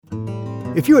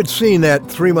If you had seen that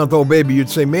 3-month-old baby, you'd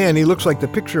say, man, he looks like the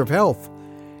picture of health.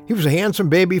 He was a handsome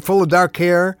baby, full of dark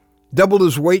hair, doubled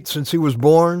his weight since he was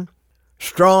born,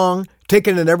 strong,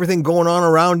 taking in everything going on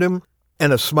around him,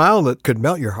 and a smile that could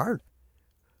melt your heart.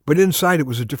 But inside it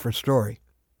was a different story.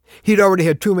 He'd already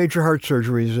had 2 major heart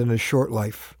surgeries in his short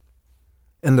life,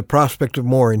 and the prospect of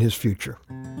more in his future.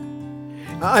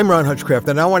 I'm Ron Hutchcraft,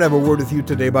 and I want to have a word with you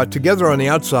today about together on the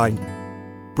outside,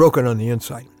 broken on the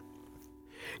inside.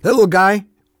 That little guy,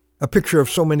 a picture of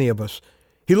so many of us.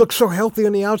 He looked so healthy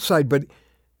on the outside, but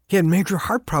he had major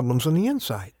heart problems on the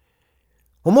inside.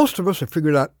 Well, most of us have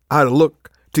figured out how to look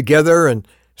together and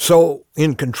so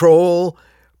in control,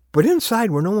 but inside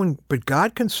where no one but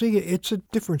God can see, it's a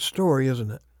different story,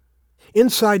 isn't it?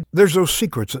 Inside, there's those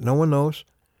secrets that no one knows,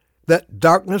 that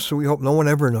darkness that we hope no one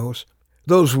ever knows,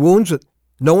 those wounds that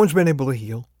no one's been able to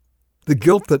heal, the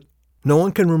guilt that no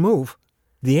one can remove,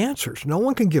 the answers no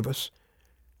one can give us,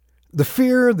 the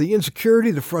fear, the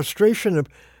insecurity, the frustration of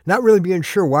not really being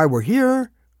sure why we're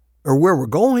here or where we're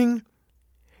going.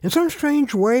 In some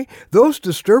strange way, those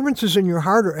disturbances in your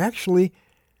heart are actually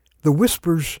the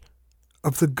whispers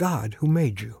of the God who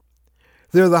made you.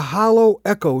 They're the hollow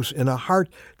echoes in a heart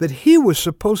that He was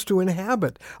supposed to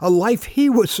inhabit, a life He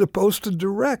was supposed to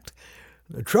direct.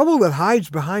 The trouble that hides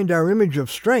behind our image of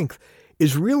strength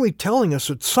is really telling us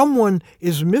that someone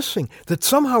is missing, that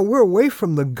somehow we're away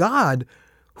from the God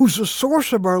who's the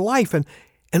source of our life and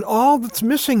all that's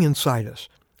missing inside us.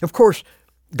 Of course,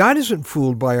 God isn't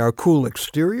fooled by our cool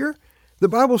exterior. The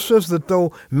Bible says that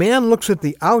though man looks at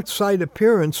the outside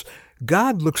appearance,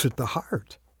 God looks at the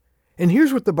heart. And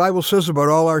here's what the Bible says about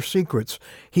all our secrets.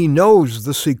 He knows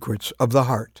the secrets of the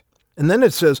heart. And then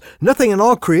it says, nothing in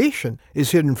all creation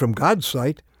is hidden from God's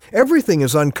sight. Everything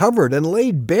is uncovered and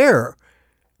laid bare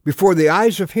before the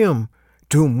eyes of Him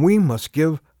to whom we must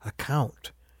give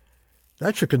account.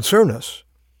 That should concern us,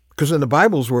 because in the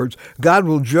Bible's words, God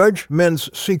will judge men's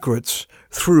secrets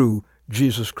through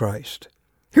Jesus Christ.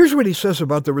 Here's what He says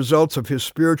about the results of His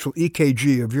spiritual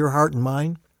EKG of your heart and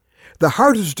mind. The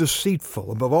heart is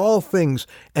deceitful above all things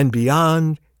and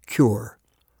beyond cure.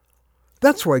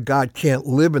 That's why God can't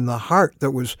live in the heart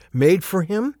that was made for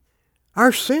Him,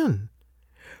 our sin.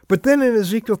 But then in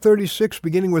Ezekiel 36,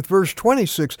 beginning with verse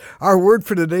 26, our word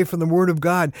for today from the Word of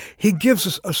God, He gives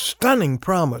us a stunning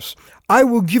promise. I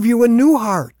will give you a new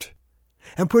heart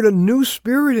and put a new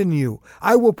spirit in you.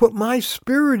 I will put my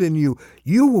spirit in you.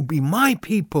 You will be my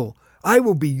people. I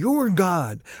will be your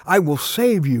God. I will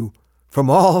save you from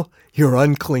all your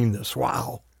uncleanness.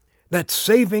 Wow. That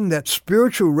saving, that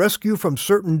spiritual rescue from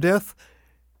certain death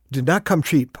did not come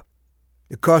cheap.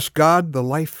 It cost God the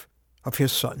life of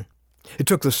His Son. It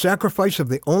took the sacrifice of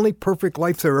the only perfect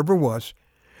life there ever was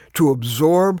to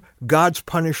absorb God's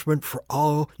punishment for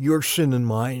all your sin and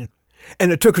mine.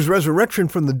 And it took His resurrection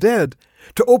from the dead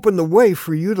to open the way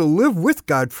for you to live with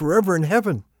God forever in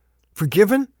heaven,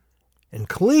 forgiven and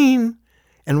clean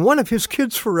and one of His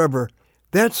kids forever.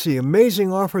 That's the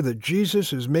amazing offer that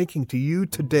Jesus is making to you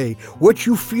today. What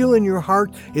you feel in your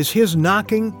heart is His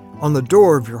knocking on the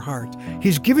door of your heart.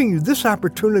 He's giving you this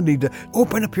opportunity to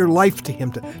open up your life to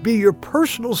Him, to be your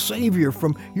personal Savior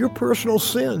from your personal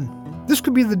sin. This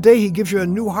could be the day He gives you a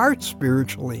new heart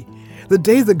spiritually. The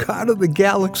day the God of the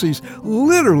galaxies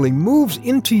literally moves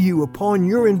into you upon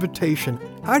your invitation.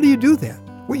 How do you do that?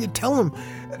 Well, you tell Him,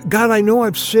 God, I know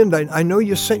I've sinned. I know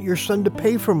You sent Your Son to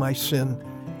pay for my sin.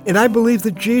 And I believe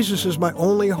that Jesus is my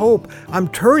only hope. I'm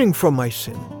turning from my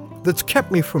sin that's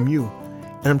kept me from You.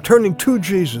 And I'm turning to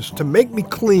Jesus to make me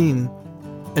clean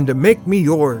and to make me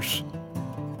yours.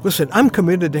 Listen, I'm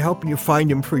committed to helping you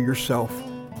find Him for yourself,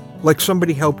 like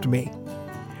somebody helped me.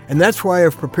 And that's why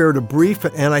I've prepared a brief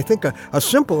and I think a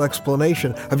simple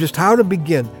explanation of just how to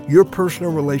begin your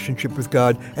personal relationship with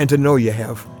God and to know you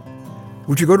have.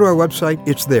 Would you go to our website?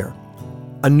 It's there,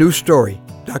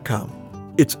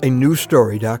 anewstory.com. It's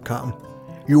anewstory.com.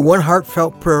 You're one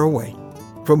heartfelt prayer away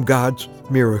from God's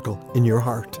miracle in your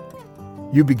heart.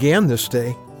 You began this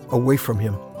day away from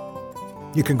Him.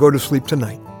 You can go to sleep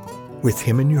tonight with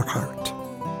Him in your heart.